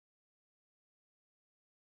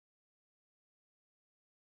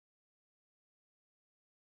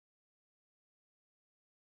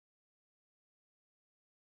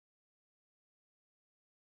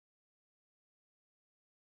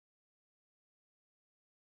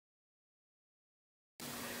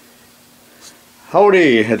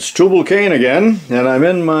Howdy, it's Tubalcain again, and I'm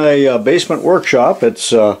in my basement workshop.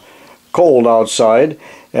 It's cold outside,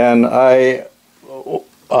 and I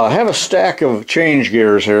have a stack of change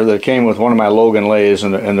gears here that came with one of my Logan lathes,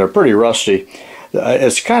 and they're pretty rusty.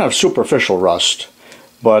 It's kind of superficial rust,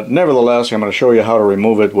 but nevertheless I'm going to show you how to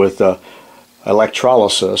remove it with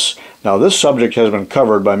electrolysis. Now, this subject has been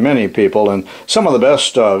covered by many people, and some of the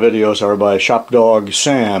best videos are by Shop Dog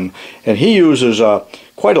Sam, and he uses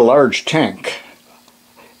quite a large tank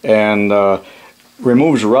and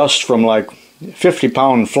removes rust from like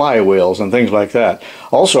 50-pound flywheels and things like that.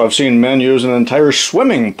 Also, I've seen men use an entire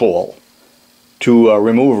swimming pool to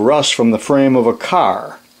remove rust from the frame of a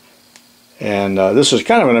car. And this is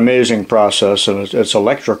kind of an amazing process, and it's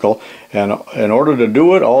electrical. And in order to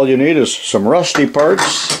do it, all you need is some rusty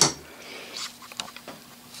parts,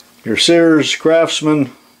 your Sears Craftsman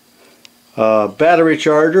battery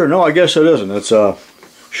charger. No, I guess it isn't. It's a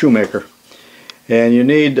Shoemaker. And you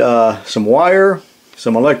need some wire,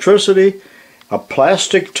 some electricity, a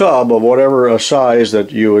plastic tub of whatever size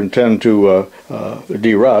that you intend to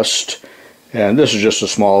derust. And this is just a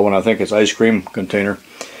small one. I think it's ice cream container.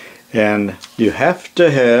 And you have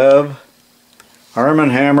to have Arm &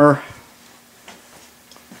 Hammer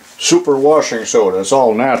super washing soda. It's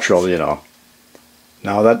all natural, you know.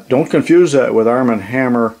 Now, don't confuse that with Arm &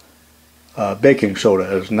 Hammer baking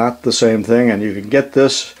soda. It's not the same thing, and you can get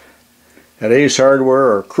this at Ace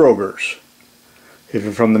Hardware or Kroger's if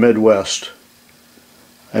you're from the Midwest.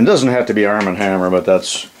 And it doesn't have to be Arm & Hammer, but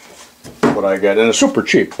that's what I get. And it's super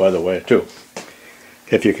cheap, by the way, too,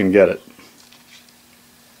 if you can get it.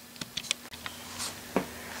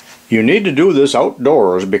 You need to do this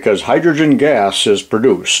outdoors because hydrogen gas is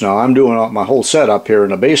produced. Now, I'm doing my whole setup here in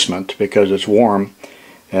the basement because it's warm,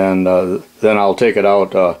 and then I'll take it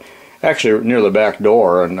out actually near the back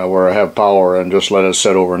door and where I have power, and just let it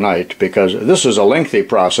sit overnight, because this is a lengthy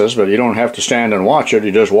process, but you don't have to stand and watch it.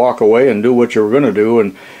 You just walk away and do what you're going to do,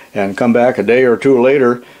 and come back a day or two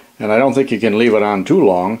later, and I don't think you can leave it on too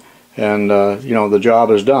long, and you know, the job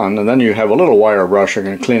is done. And then you have a little wire brushing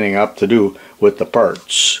and cleaning up to do with the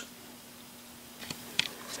parts.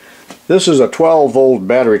 This is a 12-volt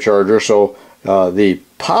battery charger, so the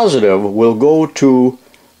positive will go to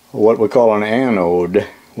what we call an anode,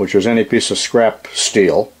 which is any piece of scrap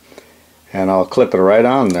steel, and I'll clip it right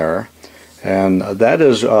on there, and that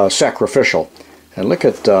is sacrificial. And look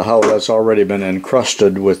at how that's already been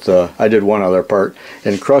encrusted with, I did one other part,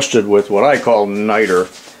 encrusted with what I call niter.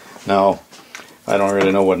 Now, I don't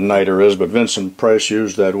really know what niter is, but Vincent Price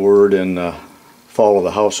used that word in Fall of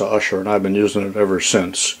the House of Usher, and I've been using it ever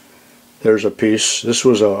since. There's a piece. This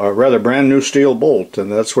was a rather brand new steel bolt, and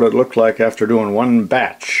that's what it looked like after doing one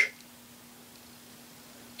batch.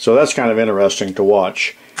 So that's kind of interesting to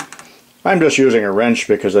watch. I'm just using a wrench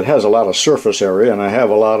because it has a lot of surface area, and I have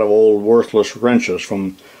a lot of old worthless wrenches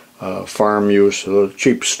from farm use, the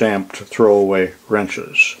cheap stamped throwaway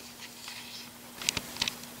wrenches.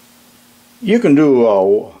 You can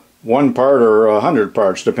do 1 part or 100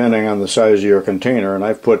 parts depending on the size of your container, and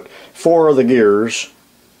I've put 4 of the gears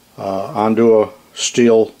onto a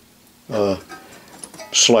steel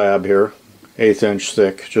slab here, 1/8 inch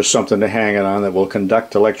thick, just something to hang it on that will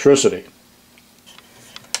conduct electricity.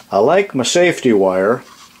 I like my safety wire,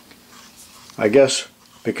 I guess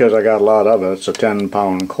because I got a lot of it. It's a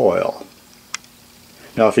 10-pound coil.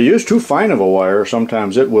 Now, if you use too fine of a wire,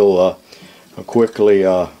 sometimes it will quickly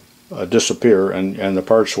disappear, and the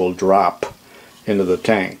parts will drop into the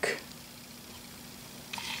tank.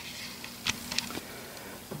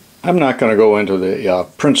 I'm not going to go into the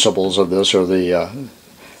principles of this, or the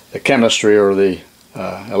chemistry, or the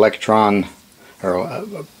electron or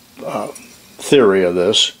theory of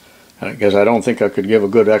this, because I don't think I could give a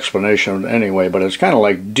good explanation anyway, but it's kind of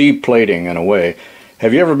like deplating in a way.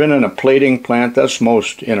 Have you ever been in a plating plant? That's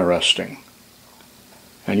most interesting.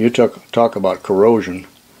 And you talk about corrosion.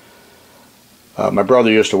 My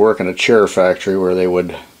brother used to work in a chair factory where they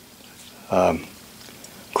would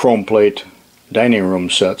chrome plate dining room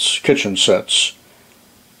sets, kitchen sets.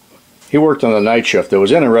 He worked on the night shift. It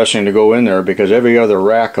was interesting to go in there because every other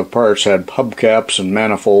rack of parts had hubcaps and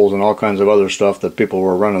manifolds and all kinds of other stuff that people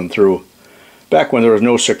were running through. Back when there was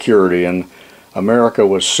no security and America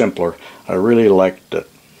was simpler. I really liked it.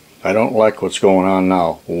 I don't like what's going on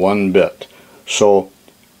now one bit. So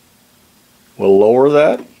we'll lower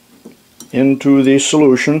that into the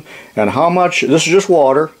solution. And how much? This is just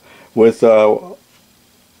water with a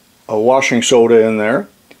washing soda in there,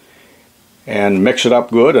 and mix it up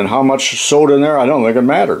good. And how much soda in there, I don't think it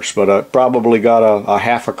matters, but I probably got a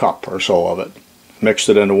half a cup or so of it. Mixed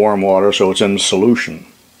it into warm water so it's in solution.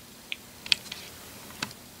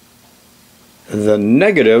 the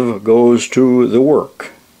negative goes to the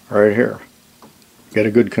work right here. Get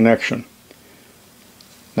a good connection.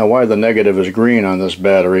 Now why the negative is green on this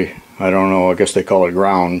battery, I don't know. I guess they call it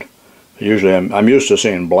ground. Usually I'm used to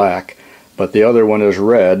seeing black, but the other one is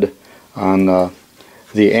red on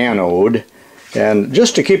the anode. And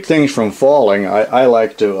just to keep things from falling, I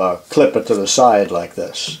like to clip it to the side like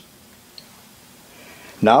this.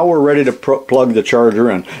 Now we're ready to plug the charger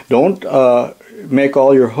in. Don't make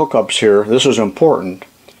all your hookups here. This is important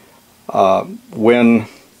when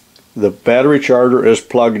the battery charger is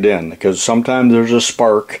plugged in, because sometimes there's a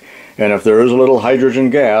spark, and if there is a little hydrogen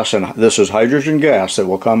gas, and this is hydrogen gas that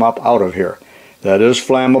will come up out of here, that is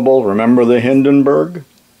flammable. Remember the Hindenburg?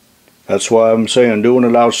 That's why I'm saying doing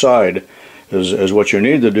it outside is what you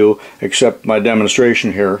need to do, except my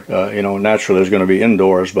demonstration here, you know, naturally is going to be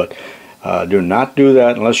indoors, but do not do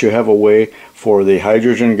that unless you have a way for the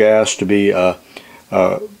hydrogen gas to be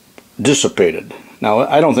dissipated. Now,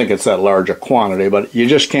 I don't think it's that large a quantity, but you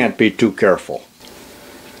just can't be too careful.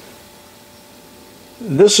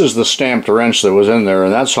 This is the stamped wrench that was in there,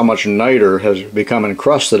 and that's how much niter has become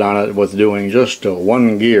encrusted on it with doing just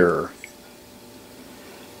one gear.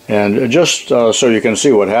 And just so you can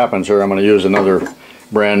see what happens here, I'm going to use another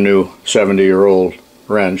brand new 70-year-old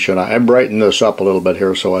wrench, and I brightened this up a little bit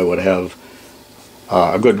here so I would have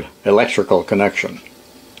a good electrical connection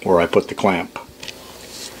where I put the clamp.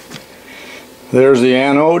 There's the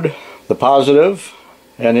anode, the positive,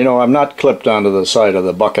 and you know, I'm not clipped onto the side of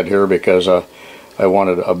the bucket here because I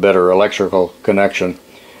wanted a better electrical connection.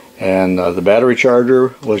 And the battery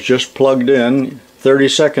charger was just plugged in 30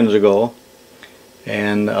 seconds ago,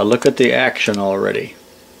 and look at the action already.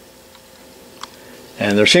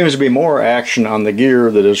 And there seems to be more action on the gear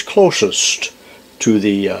that is closest to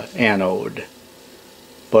the anode.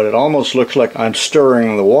 But it almost looks like I'm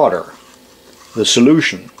stirring the water, the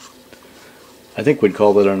solution. I think we'd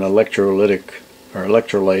call it an electrolytic or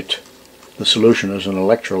electrolyte. The solution is an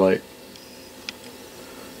electrolyte.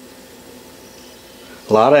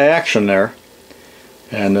 A lot of action there.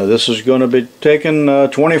 And this is going to be taking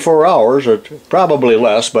 24 hours, or probably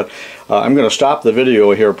less, but I'm going to stop the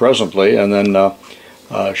video here presently and then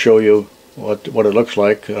show you what it looks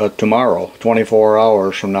like tomorrow, 24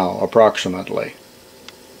 hours from now, approximately.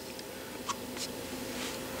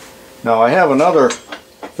 Now I have another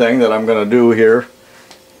thing that I'm going to do here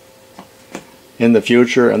in the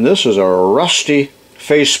future, and this is a rusty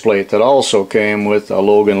faceplate that also came with a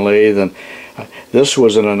Logan lathe, and this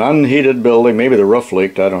was in an unheated building. Maybe the roof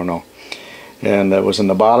leaked, I don't know, and it was in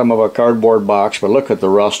the bottom of a cardboard box, but look at the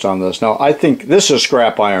rust on this. Now I think this is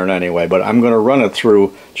scrap iron anyway, but I'm going to run it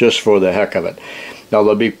through just for the heck of it. Now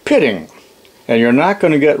there'll be pitting, and you're not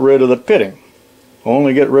going to get rid of the pitting,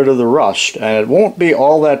 only get rid of the rust, and it won't be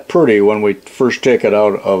all that pretty when we first take it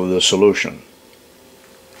out of the solution.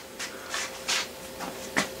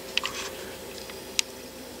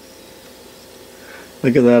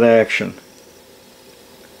 Look at that action.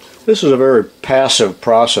 This is a very passive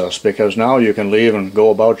process because now you can leave and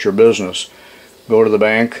go about your business. Go to the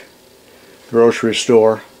bank, grocery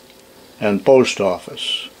store, and post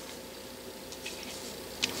office.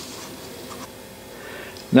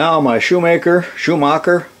 Now my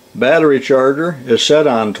Schumacher battery charger is set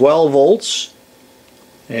on 12 volts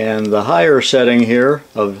and the higher setting here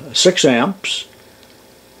of 6 amps,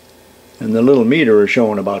 and the little meter is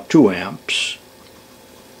showing about 2 amps.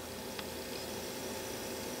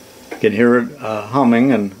 You can hear it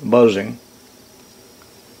humming and buzzing.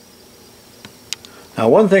 Now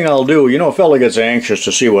one thing I'll do, you know, a fella gets anxious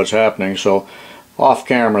to see what's happening, so off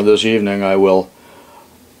camera this evening I will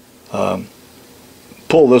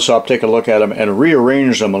pull this up, take a look at them, and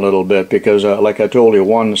rearrange them a little bit because like I told you,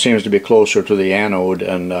 one seems to be closer to the anode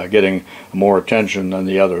and getting more attention than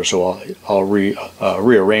the other, so I'll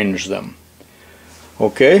rearrange them.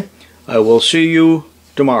 Okay, I will see you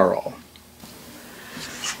tomorrow.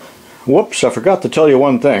 Whoops, I forgot to tell you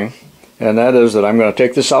one thing, and that is that I'm going to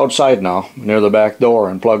take this outside now near the back door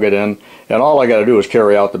and plug it in, and all I got to do is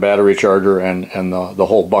carry out the battery charger and the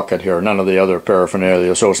whole bucket here, none of the other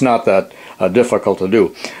paraphernalia, so it's not that difficult to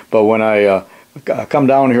do. But when I come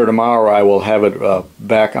down here tomorrow, I will have it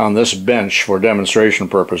back on this bench for demonstration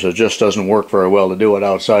purposes. It just doesn't work very well to do it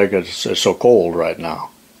outside because it's so cold right now.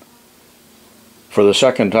 For the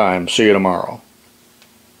second time, see you tomorrow.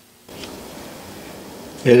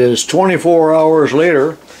 It is 24 hours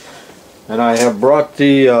later, and I have brought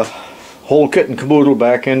the whole kit and caboodle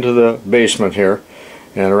back into the basement here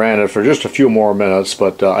and ran it for just a few more minutes,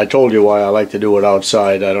 but I told you why I like to do it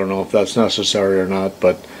outside. I don't know if that's necessary or not,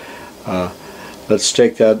 but let's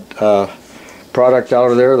take that product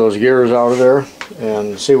out of there, those gears out of there,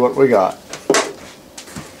 and see what we got.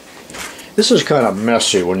 This is kind of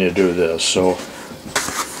messy when you do this, so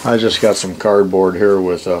I just got some cardboard here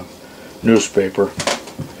with a newspaper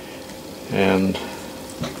and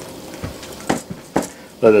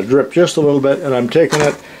let it drip just a little bit, and I'm taking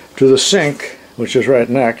it to the sink, which is right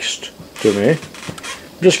next to me.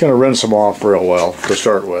 I'm just going to rinse them off real well to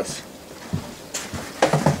start with.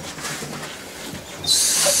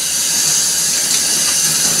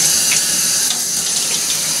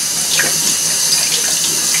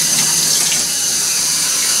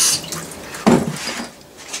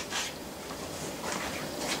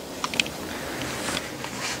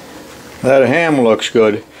 That ham looks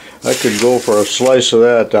good. I could go for a slice of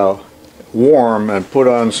that warm and put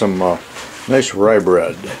on some nice rye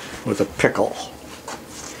bread with a pickle.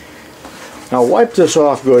 Now wipe this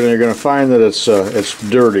off good, and you're going to find that it's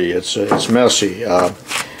dirty, it's messy.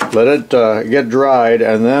 Let it get dried,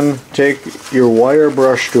 and then take your wire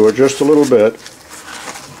brush to it just a little bit.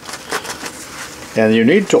 And you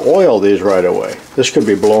need to oil these right away. This could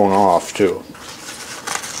be blown off too.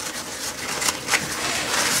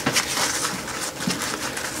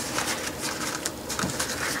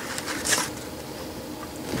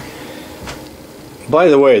 By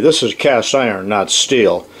the way, this is cast iron, not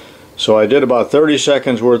steel. So I did about 30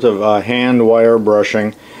 seconds worth of hand wire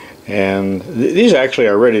brushing, and these actually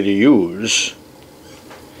are ready to use.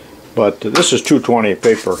 But this is 220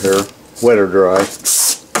 paper here, wet or dry.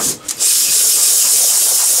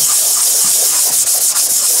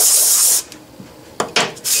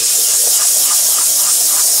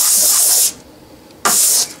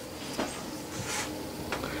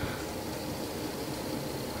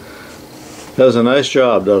 Does a nice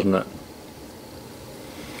job, doesn't it?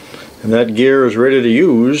 And that gear is ready to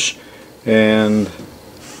use, and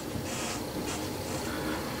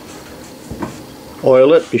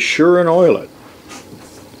oil it. Be sure and oil it.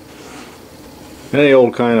 Any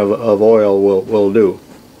old kind of oil will do.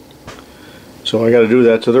 So I got to do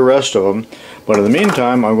that to the rest of them. But in the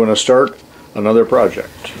meantime, I'm going to start another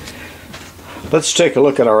project. Let's take a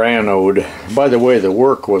look at our anode. By the way, the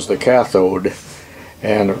work was the cathode,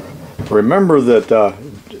 and remember that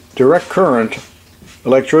direct current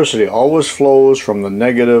electricity always flows from the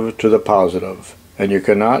negative to the positive, and you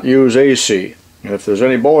cannot use AC. And if there's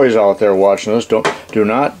any boys out there watching this, do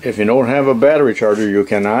not, if you don't have a battery charger, you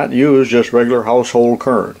cannot use just regular household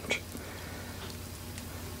current.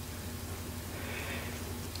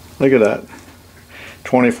 Look at that,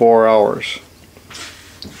 24 hours.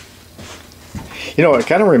 You know, it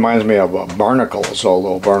kind of reminds me of barnacles,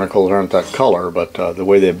 although barnacles aren't that color, but the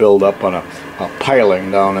way they build up on a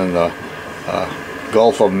piling down in the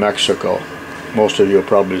Gulf of Mexico. Most of you have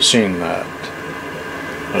probably seen that.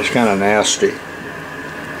 It's kind of nasty.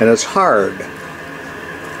 And it's hard.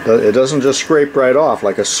 It doesn't just scrape right off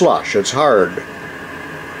like a slush. It's hard.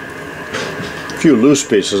 A few loose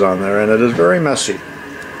pieces on there, and it is very messy.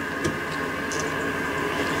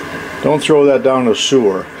 Don't throw that down the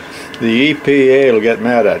sewer. The EPA will get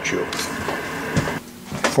mad at you.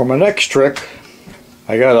 For my next trick,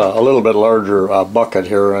 I got a little bit larger bucket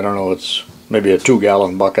here. I don't know, it's maybe a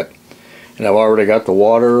 2-gallon bucket. And I've already got the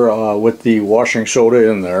water with the washing soda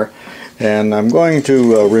in there. And I'm going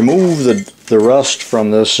to remove the rust from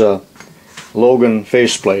this Logan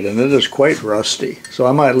faceplate. And it is quite rusty. So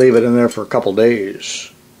I might leave it in there for a couple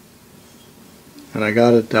days. And I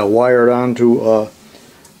got it wired onto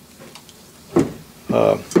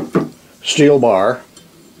steel bar.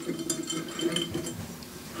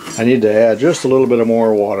 I need to add just a little bit of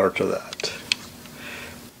more water to that.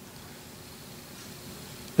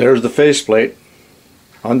 There's the faceplate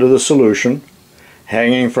under the solution,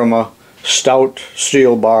 hanging from a stout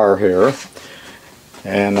steel bar here.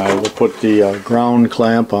 And I will put the ground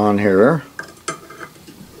clamp on here,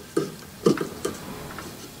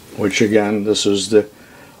 which again, this is the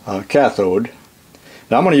cathode.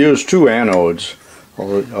 Now I'm going to use 2 anodes.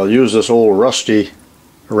 I'll use this old rusty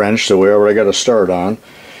wrench that we already got a start on,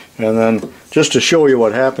 and then just to show you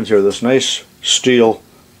what happens here, this nice steel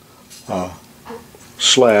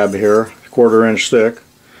slab here, 1/4 inch thick,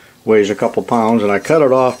 weighs a couple pounds, and I cut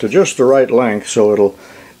it off to just the right length so it'll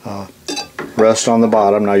rest on the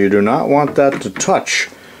bottom. Now you do not want that to touch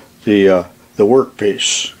the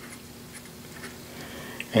workpiece.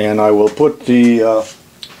 And I will put the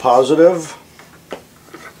positive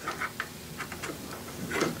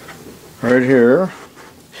right here.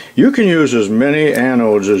 You can use as many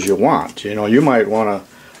anodes as you want. You know, you might want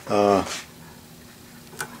to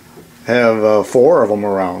have 4 of them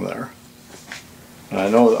around there. And I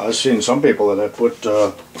know I've seen some people that have put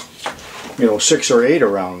you know, 6 or 8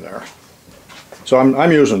 around there. So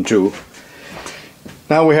I'm using 2.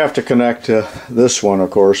 Now we have to connect this one,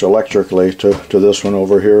 of course, electrically to this one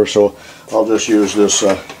over here, so I'll just use this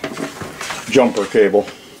jumper cable.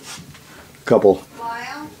 A couple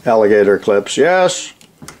alligator clips. Yes?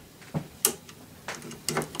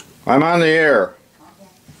 I'm on the air.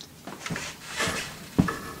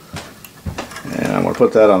 And I'm going to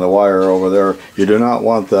put that on the wire over there. You do not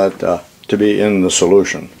want that to be in the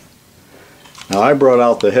solution. Now I brought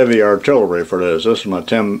out the heavy artillery for this. This is my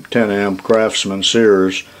 10 amp Craftsman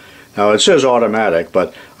Sears. Now it says automatic,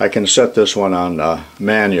 but I can set this one on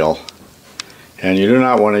manual. And you do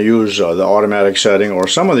not want to use the automatic setting, or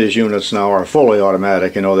some of these units now are fully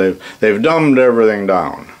automatic. You know, they've dumbed everything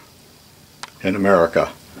down in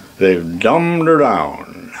America. They've dumbed her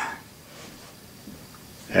down.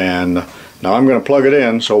 And now I'm going to plug it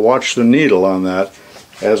in, so watch the needle on that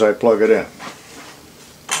as I plug it in.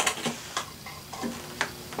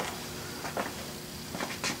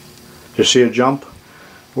 You see a jump?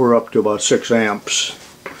 We're up to about 6 amps.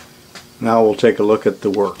 Now we'll take a look at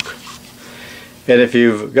the work. And if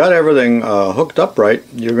you've got everything hooked up right,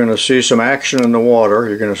 you're going to see some action in the water.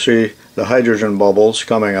 You're going to see the hydrogen bubbles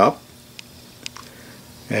coming up.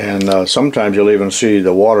 And sometimes you'll even see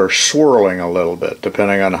the water swirling a little bit,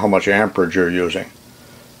 depending on how much amperage you're using.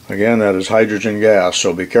 Again, that is hydrogen gas,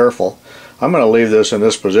 so be careful. I'm going to leave this in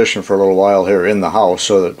this position for a little while here in the house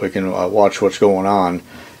so that we can watch what's going on.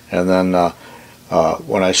 And then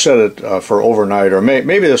when I set it for overnight, or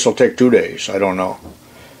maybe this will take 2 days, I don't know.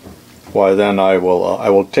 Why, then I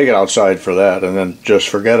will take it outside for that and then just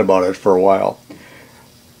forget about it for a while.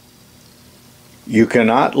 You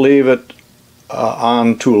cannot leave it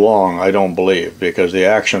on too long, I don't believe, because the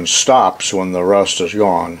action stops when the rust is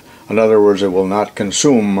gone. In other words, it will not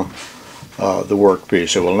consume the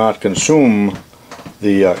workpiece. It will not consume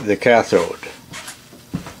the cathode.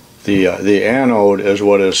 The anode is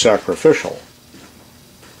what is sacrificial,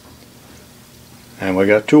 and we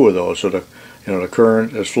got 2 of those. So the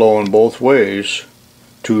current is flowing both ways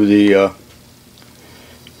to the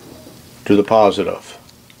positive.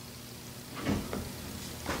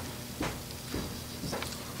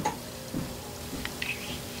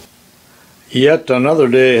 Yet another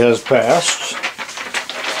day has passed,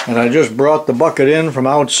 and I just brought the bucket in from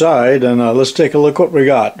outside, and let's take a look what we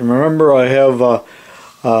got. Remember, I have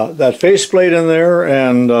that faceplate in there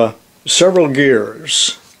and several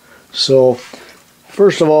gears. So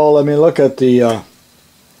first of all, let me look at the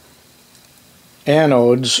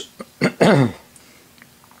anodes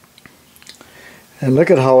and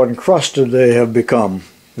look at how encrusted they have become.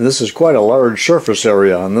 And this is quite a large surface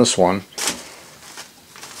area on this one.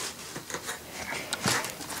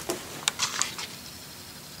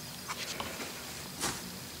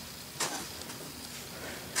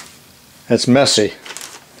 It's messy.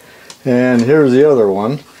 And here's the other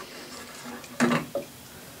one.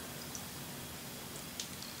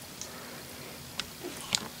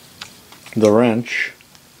 The wrench.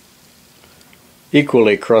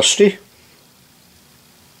 Equally crusty.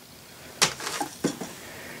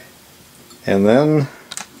 And then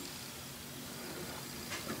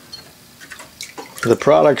the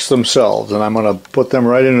products themselves. And I'm going to put them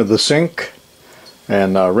right into the sink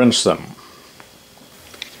and rinse them.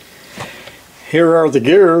 Here are the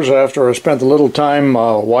gears after I spent a little time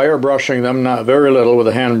wire brushing them, not very little, with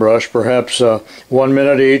a hand brush, perhaps 1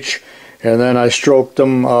 minute each, and then I stroked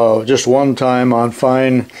them just one time on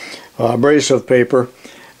fine abrasive paper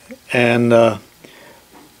and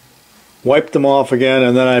wiped them off again,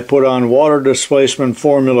 and then I put on water displacement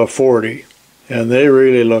formula 40, and they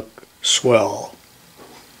really look swell.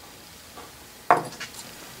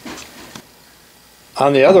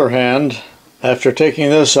 On the other hand, after taking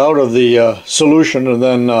this out of the solution and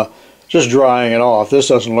then just drying it off, this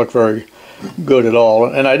doesn't look very good at all,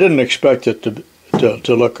 and I didn't expect it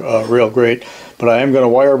to look real great, but I am going to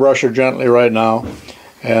wire brush it gently right now,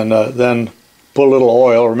 and then put a little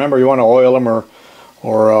oil. Remember, you want to oil them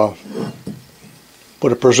or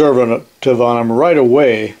put a preservative on them right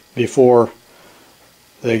away before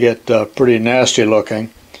they get pretty nasty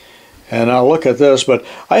looking. And I'll look at this, but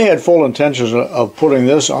I had full intentions of putting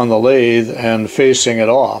this on the lathe and facing it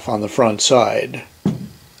off on the front side,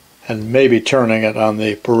 and maybe turning it on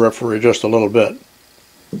the periphery just a little bit.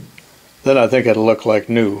 Then I think it'll look like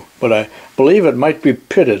new, but I believe it might be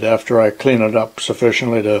pitted after I clean it up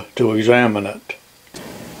sufficiently to examine it.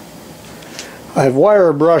 I've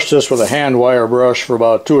wire brushed this with a hand wire brush for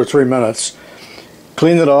about 2 or 3 minutes,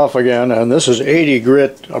 cleaned it off again, and this is 80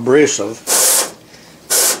 grit abrasive.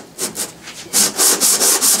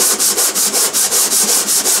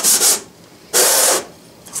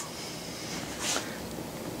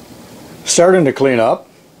 Starting to clean up,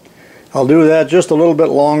 I'll do that just a little bit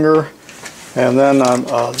longer, and then I'm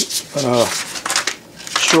going to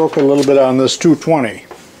stroke a little bit on this 220.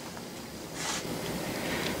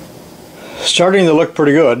 Starting to look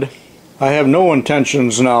pretty good. I have no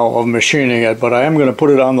intentions now of machining it, but I am going to put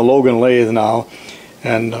it on the Logan lathe now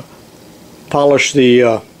and polish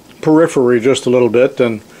the periphery just a little bit,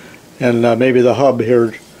 and maybe the hub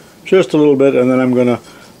here just a little bit, and then I'm going to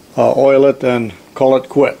oil it and call it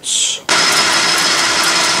quits.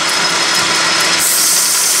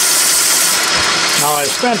 Now I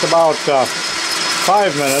spent about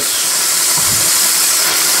 5 minutes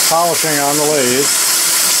polishing on the lathe.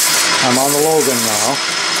 I'm on the Logan now,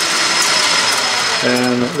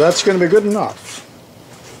 and that's going to be good enough.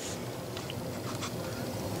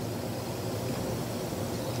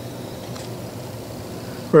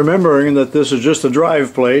 Remembering that this is just a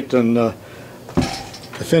drive plate, and the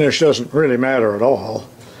finish doesn't really matter at all,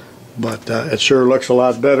 but it sure looks a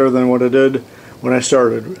lot better than what it did when I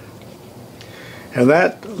started. And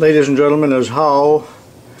that, ladies and gentlemen, is how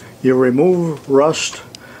you remove rust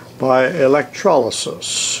by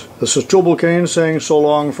electrolysis. This is Tubalcain saying so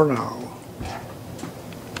long for now.